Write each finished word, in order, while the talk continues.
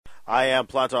I am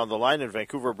Planta on the line in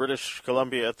Vancouver, British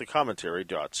Columbia at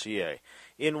thecommentary.ca.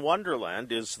 In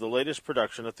Wonderland is the latest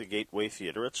production at the Gateway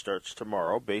Theatre. It starts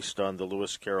tomorrow, based on the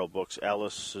Lewis Carroll books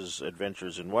Alice's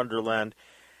Adventures in Wonderland.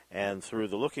 And Through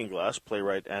the Looking Glass,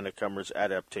 playwright Anna Cummer's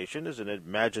adaptation is an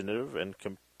imaginative and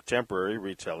contemporary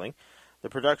retelling. The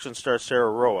production stars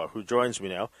Sarah Roa, who joins me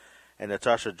now, and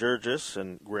Natasha Jurgis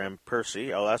and Graham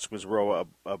Percy. I'll ask Ms. Roa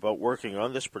about working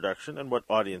on this production and what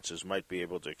audiences might be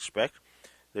able to expect.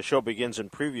 The show begins in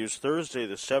previews Thursday,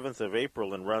 the 7th of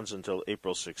April, and runs until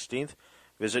April 16th.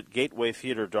 Visit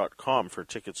gatewaytheatre.com for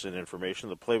tickets and information.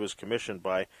 The play was commissioned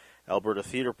by Alberta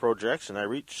Theatre Projects, and I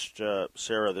reached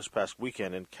Sarah this past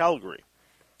weekend in Calgary.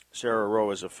 Sarah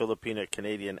Roa is a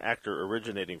Filipina-Canadian actor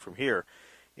originating from here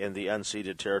in the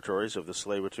unceded territories of the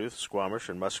Tsleil-Waututh, Squamish,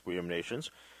 and Musqueam nations.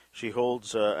 She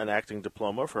holds an acting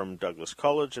diploma from Douglas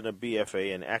College and a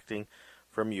BFA in acting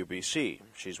from UBC.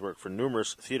 She's worked for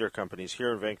numerous theatre companies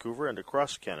here in Vancouver and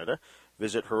across Canada.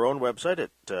 Visit her own website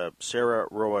at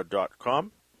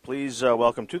sarahroa.com. Please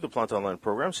welcome to the Planta Online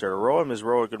program, Sarah Roa. Ms.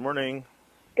 Roa, good morning.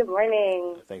 Good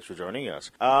morning. Thanks for joining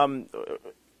us.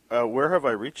 Where have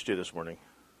I reached you this morning?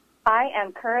 I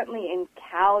am currently in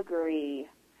Calgary.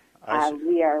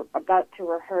 We are about to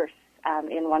rehearse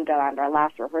in Wonderland, our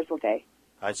last rehearsal day.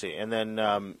 I see. And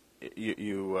then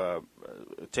you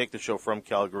take the show from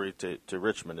Calgary to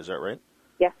Richmond, is that right?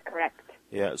 Yes, correct.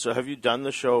 Yeah. So have you done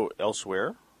the show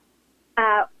elsewhere?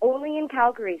 Only in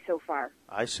Calgary so far.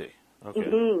 I see. Okay.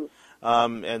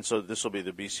 Mm-hmm. And so this will be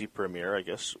the BC premiere, I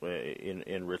guess,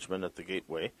 in Richmond at the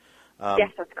Gateway.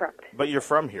 Yes, that's correct. But you're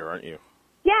from here, aren't you?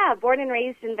 Yeah, born and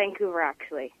raised in Vancouver,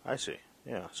 actually. I see.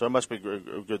 Yeah. So it must be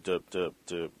good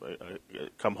to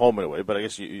come home in a way. But I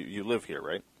guess you live here,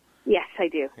 right? Yes, I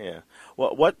do. Yeah.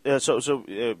 Well, so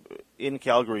in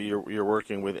Calgary, you're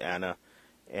working with Anna,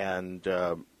 and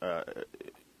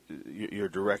your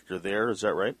director there. Is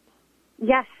that right?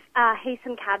 Yes,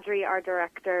 Hasan Kadri, our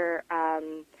director.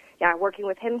 Working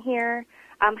with him here.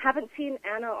 Haven't seen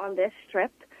Anna on this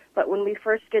trip, but when we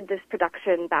first did this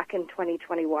production back in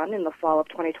 2021, in the fall of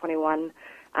 2021,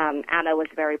 Anna was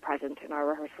very present in our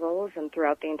rehearsals and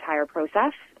throughout the entire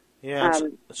process. Yeah.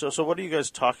 So what are you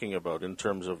guys talking about in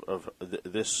terms of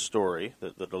this story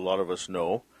that a lot of us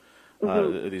know?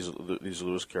 Mm-hmm. These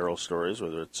Lewis Carroll stories,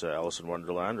 whether it's Alice in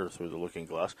Wonderland or Through the Looking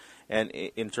Glass, and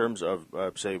in terms of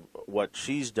say what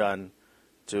she's done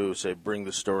to say bring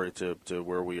the story to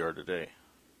where we are today.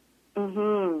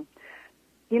 Mm-hmm.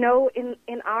 You know,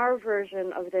 in our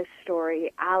version of this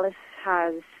story, Alice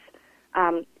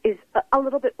is a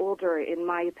little bit older, in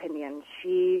my opinion.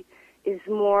 She is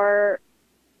more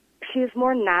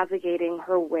navigating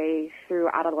her way through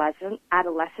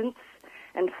adolescence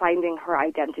and finding her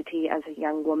identity as a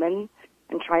young woman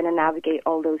and trying to navigate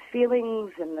all those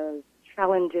feelings and those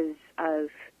challenges of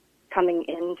coming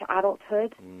into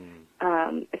adulthood.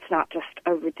 It's not just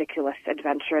a ridiculous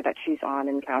adventure that she's on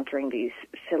encountering these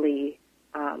silly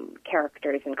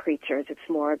characters and creatures. It's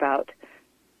more about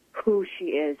who she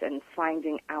is and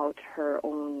finding out her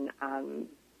own,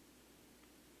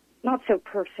 not so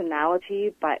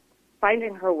personality, but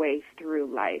finding her way through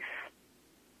life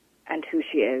and who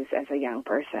she is as a young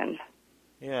person.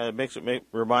 Yeah, it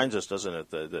reminds us, doesn't it,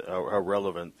 that how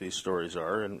relevant these stories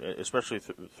are, and especially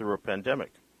through a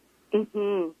pandemic.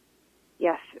 Mm-hmm.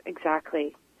 Yes,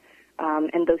 exactly.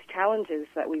 And those challenges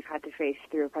that we've had to face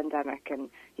through a pandemic,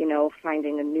 and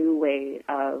finding a new way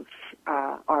of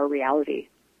our reality.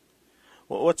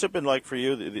 Well, what's it been like for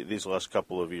you these last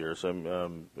couple of years?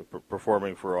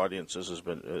 Performing for audiences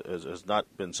has not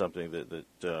been something that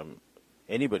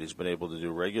anybody's been able to do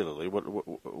regularly.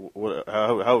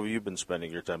 How have you been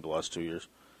spending your time the last 2 years?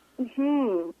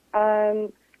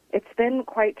 It's been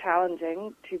quite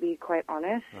challenging, to be quite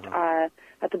honest.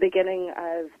 At the beginning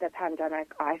of the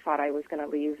pandemic, I thought I was going to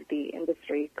leave the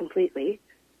industry completely.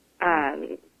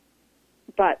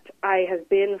 But I have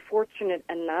been fortunate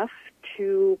enough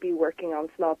to be working on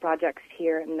small projects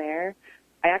here and there.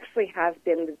 I actually have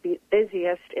been the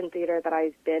busiest in theater that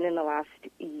I've been in the last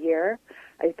year.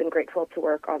 I've been grateful to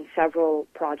work on several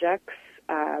projects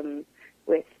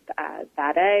with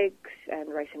Bad Eggs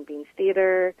and Rice and Beans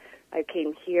Theater. I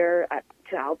came here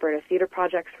to Alberta Theatre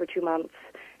Projects for 2 months,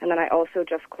 and then I also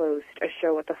just closed a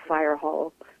show at the Fire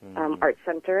Hall Art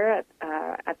Center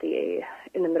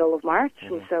in the middle of March,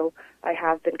 and so I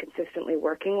have been consistently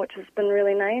working, which has been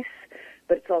really nice.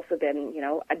 But it's also been,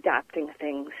 adapting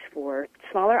things for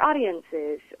smaller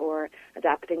audiences or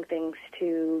adapting things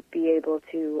to be able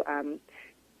to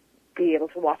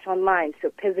watch online. So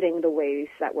pivoting the ways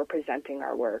that we're presenting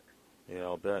our work. Yeah,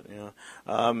 I'll bet. Yeah.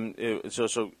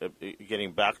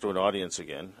 Getting back to an audience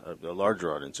again, a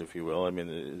larger audience, if you will. I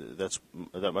mean,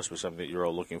 that must be something that you're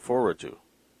all looking forward to.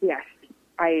 Yes,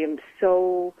 I am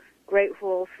so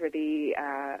grateful for the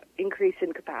increase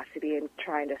in capacity and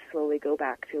trying to slowly go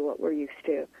back to what we're used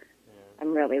to.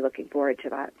 I'm really looking forward to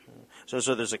that.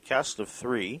 So there's a cast of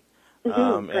 3,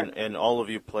 and all of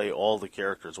you play all the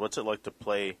characters. What's it like to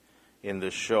play in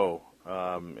this show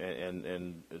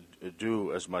and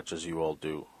do as much as you all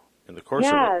do in the course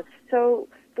of it? Yeah, so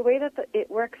the way that it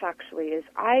works actually is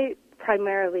I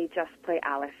primarily just play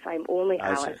Alice. I'm only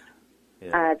Alice.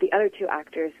 Yeah. The other 2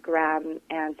 actors, Graham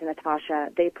and Natasha,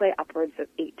 they play upwards of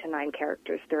 8 to 9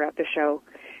 characters throughout the show,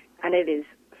 and it is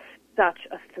such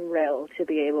a thrill to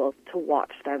be able to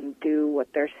watch them do what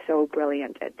they're so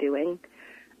brilliant at doing.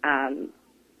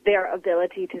 Their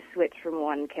ability to switch from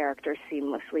one character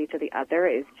seamlessly to the other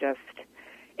is just,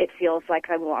 it feels like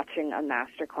I'm watching a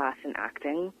master class in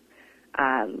acting,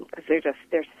 because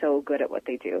they're so good at what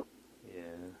they do.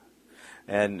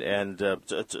 And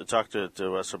talk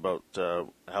to us about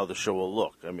how the show will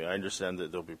look. I mean, I understand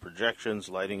that there'll be projections,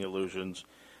 lighting illusions,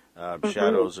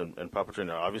 shadows, and puppetry.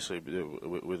 Now, obviously,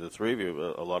 with the 3 of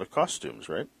you, a lot of costumes,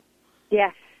 right?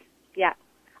 Yes, yeah.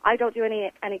 I don't do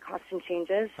any costume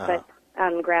changes, but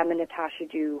Graham and Natasha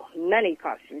do many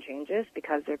costume changes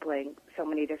because they're playing so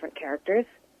many different characters.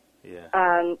 Yeah.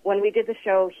 When we did the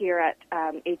show here at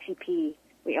ATP,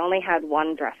 we only had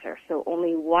one dresser, so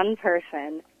only one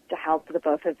person to help the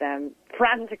both of them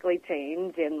frantically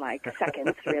change in like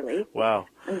seconds, really. Wow.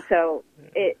 And so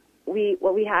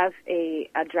we have a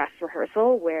dress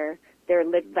rehearsal where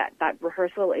that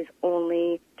rehearsal is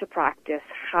only to practice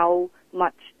how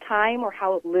much time or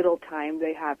how little time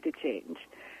they have to change.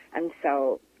 And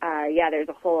so, there's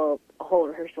a whole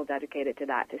rehearsal dedicated to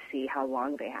that to see how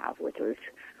long they have, which was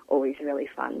always really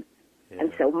fun. Yeah.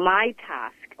 And so my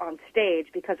task on stage,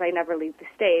 because I never leave the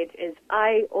stage, is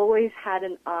I always had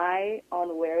an eye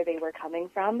on where they were coming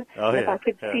from. If I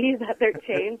could see that their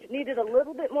change needed a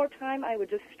little bit more time, I would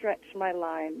just stretch my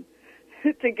line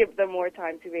to give them more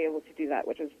time to be able to do that,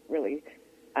 which was really,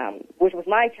 which was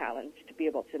my challenge, to be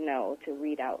able to know, to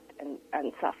read out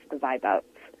and suss the vibe out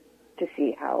to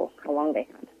see how long they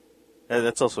had. And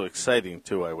that's also exciting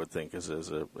too, I would think, as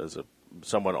a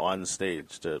someone on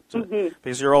stage to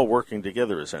because you're all working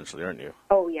together essentially, aren't you?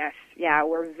 Oh yes, yeah,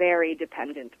 we're very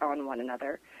dependent on one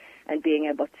another, and being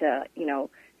able to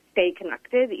stay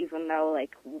connected, even though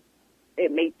like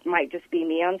it might just be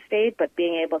me on stage, but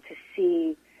being able to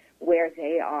see where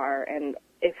they are, and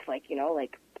if like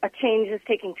a change is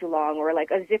taking too long or like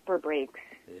a zipper breaks,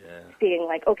 seeing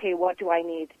like, okay, what do I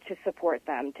need to support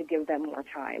them to give them more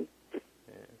time.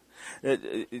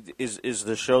 Is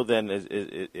the show then,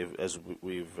 as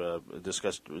we've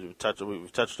discussed,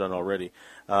 we've touched on already,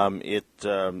 it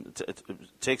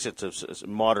takes it to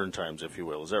modern times, if you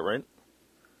will. Is that right?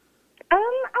 A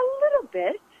little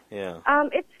bit. Yeah.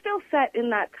 It's still set in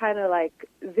that kind of like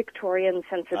Victorian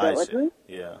sensibility. I see.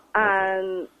 Yeah.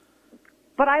 Okay.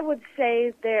 But I would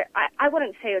say I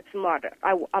wouldn't say it's modern.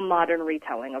 A modern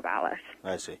retelling of Alice.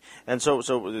 I see. And so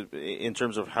in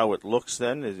terms of how it looks,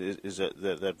 then is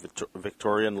that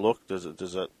Victorian look? Does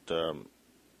that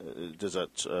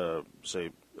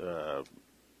say?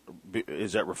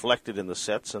 Is that reflected in the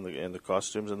sets and the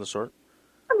costumes and the sort?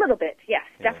 A little bit, yes,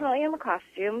 definitely in the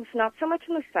costumes. Not so much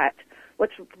in the set.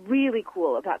 What's really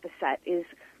cool about the set is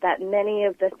that many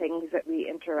of the things that we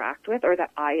interact with, or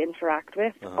that I interact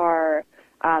with, are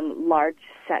large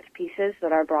set pieces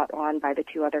that are brought on by the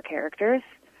 2 other characters.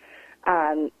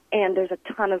 And there's a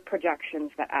ton of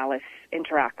projections that Alice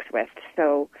interacts with.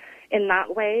 So in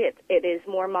that way, it is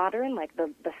more modern. Like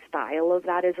the style of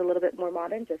that is a little bit more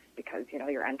modern just because,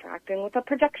 you're interacting with a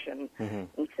projection.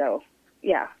 And so,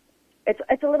 yeah,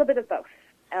 it's a little bit of both.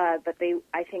 But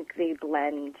I think they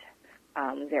blend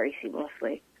very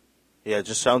seamlessly. Yeah, it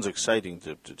just sounds exciting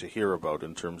to hear about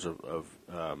in terms of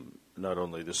not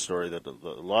only the story that a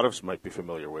lot of us might be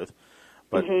familiar with,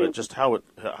 but just how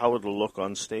it'll look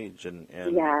on stage and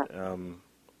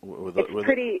with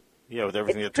everything, the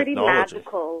technology. It's pretty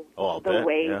magical the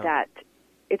way that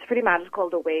it's pretty magical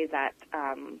the way that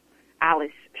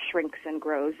Alice shrinks and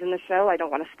grows in the show. I don't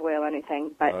want to spoil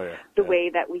anything, but the way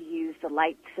that we use the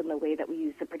lights and the way that we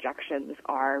use the projections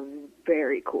are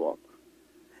very cool.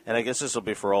 And I guess this will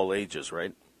be for all ages,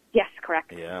 right? Yes,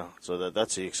 correct. Yeah, so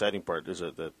that's the exciting part, is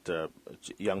that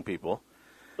young people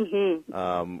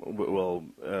will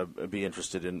be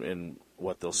interested in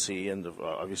what they'll see and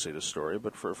obviously the story.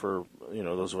 But for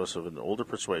those of us of an older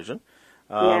persuasion,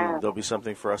 there'll be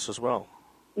something for us as well.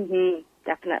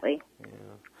 Definitely.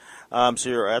 So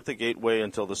you're at the Gateway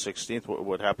until the 16th.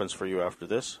 What happens for you after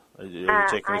this? Are you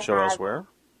taking the show elsewhere?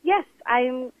 Yes,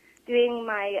 I'm doing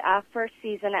my first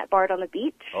season at Bard on the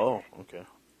Beach. Oh, okay.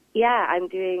 Yeah, I'm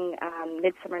doing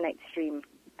Midsummer Night's Dream,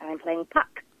 and I'm playing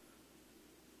Puck.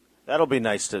 That'll be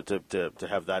nice to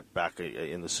have that back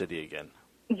in the city again.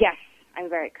 Yes, I'm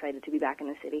very excited to be back in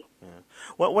the city. Yeah.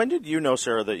 Well, when did you know,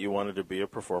 Sarah, that you wanted to be a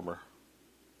performer?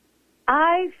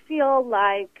 I feel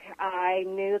like I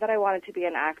knew that I wanted to be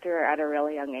an actor at a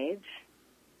really young age.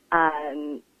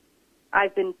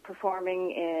 I've been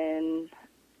performing in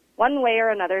one way or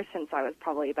another since I was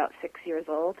probably about 6 years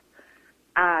old.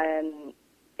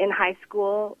 In high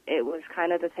school, it was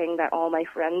kind of the thing that all my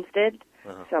friends did.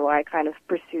 So I kind of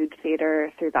pursued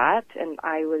theater through that, and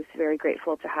I was very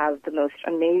grateful to have the most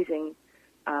amazing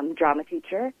drama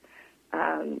teacher,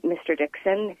 Mr.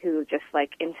 Dixon, who just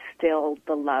like instilled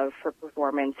the love for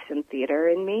performance and theater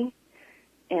in me.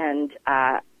 And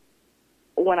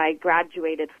when I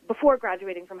graduated, before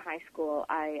graduating from high school,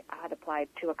 I had applied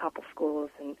to a couple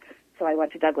schools, and so I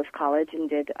went to Douglas College and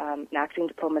did an acting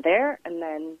diploma there, and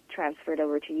then transferred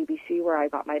over to UBC, where I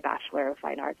got my Bachelor of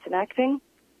Fine Arts in Acting,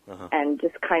 and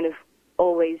just kind of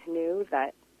always knew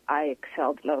that I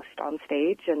excelled most on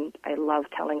stage, and I love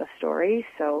telling a story,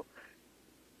 so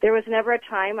there was never a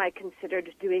time I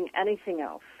considered doing anything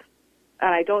else.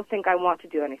 And I don't think I want to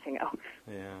do anything else.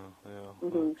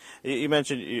 You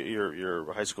mentioned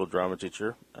your high school drama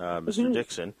teacher, Mr.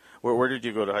 Dixon. Where did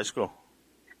you go to high school?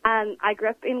 I grew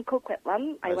up in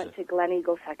Coquitlam. I went to Glen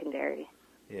Eagle Secondary.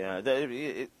 Yeah,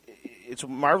 it's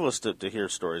marvelous to hear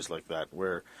stories like that,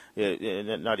 where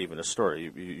not even a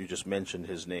story. You just mentioned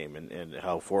his name and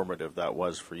how formative that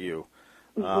was for you.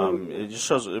 It just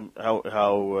shows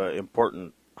how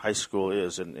important high school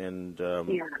is, and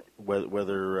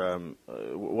whether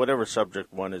whatever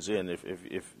subject one is in,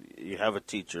 if you have a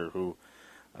teacher who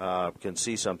can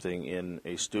see something in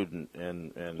a student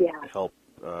and help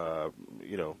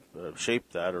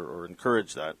shape that or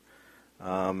encourage that,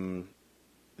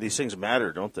 these things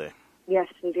matter, don't they? Yes,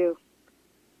 they do.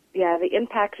 Yeah, the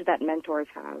impact that mentors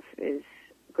have is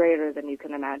greater than you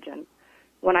can imagine.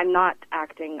 When I'm not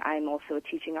acting, I'm also a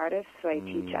teaching artist, so I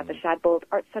teach at the Shadbolt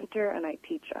Arts Center, and I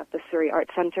teach at the Surrey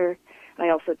Arts Center, and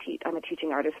I also I'm a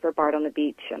teaching artist for Bard on the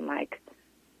Beach, and, like,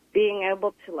 being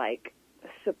able to, like,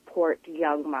 support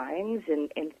young minds in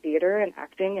theater and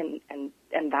acting,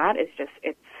 and that is just,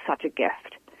 it's such a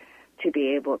gift to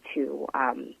be able to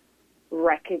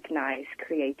recognize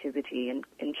creativity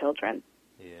in children.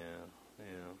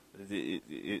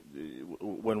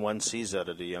 When one sees that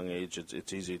at a young age,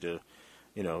 it's easy to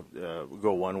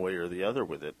go one way or the other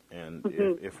with it. And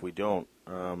if we don't,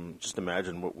 just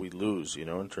imagine what we lose,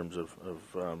 in terms of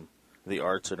the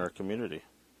arts in our community.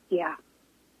 Yeah,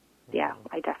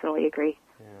 I definitely agree.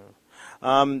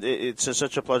 It's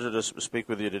such a pleasure to speak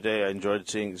with you today. I enjoyed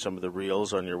seeing some of the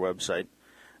reels on your website.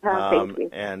 Thank you.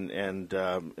 And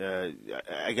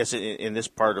I guess in this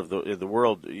part of the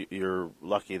world, you're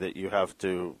lucky that you have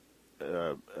to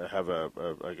have a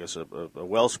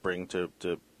wellspring to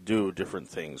do different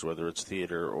things, whether it's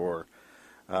theater or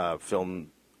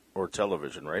film or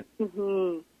television, right?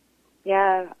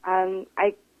 Yeah.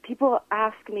 People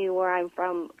ask me where I'm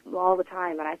from all the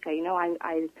time, and I say,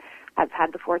 I've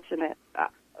had the fortunate.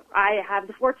 I have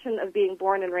the fortune of being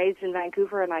born and raised in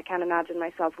Vancouver, and I can't imagine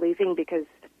myself leaving because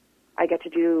I get to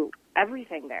do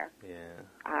everything there.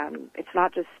 It's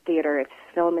not just theater; it's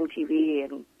film and TV,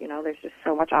 and there's just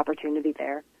so much opportunity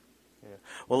there.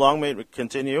 Well, long may it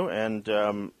continue, and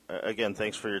again,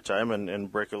 thanks for your time,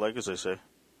 and break a leg, as I say.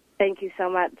 Thank you so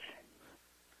much.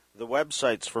 The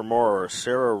websites for more are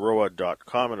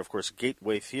sarahroa.com and, of course,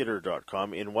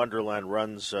 gatewaytheater.com. In Wonderland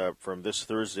runs from this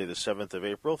Thursday, the 7th of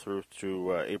April, through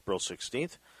to April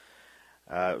 16th.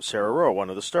 Sarah Roa, one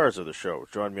of the stars of the show,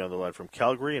 joined me on the line from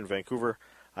Calgary and Vancouver.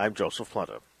 I'm Joseph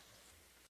Planta.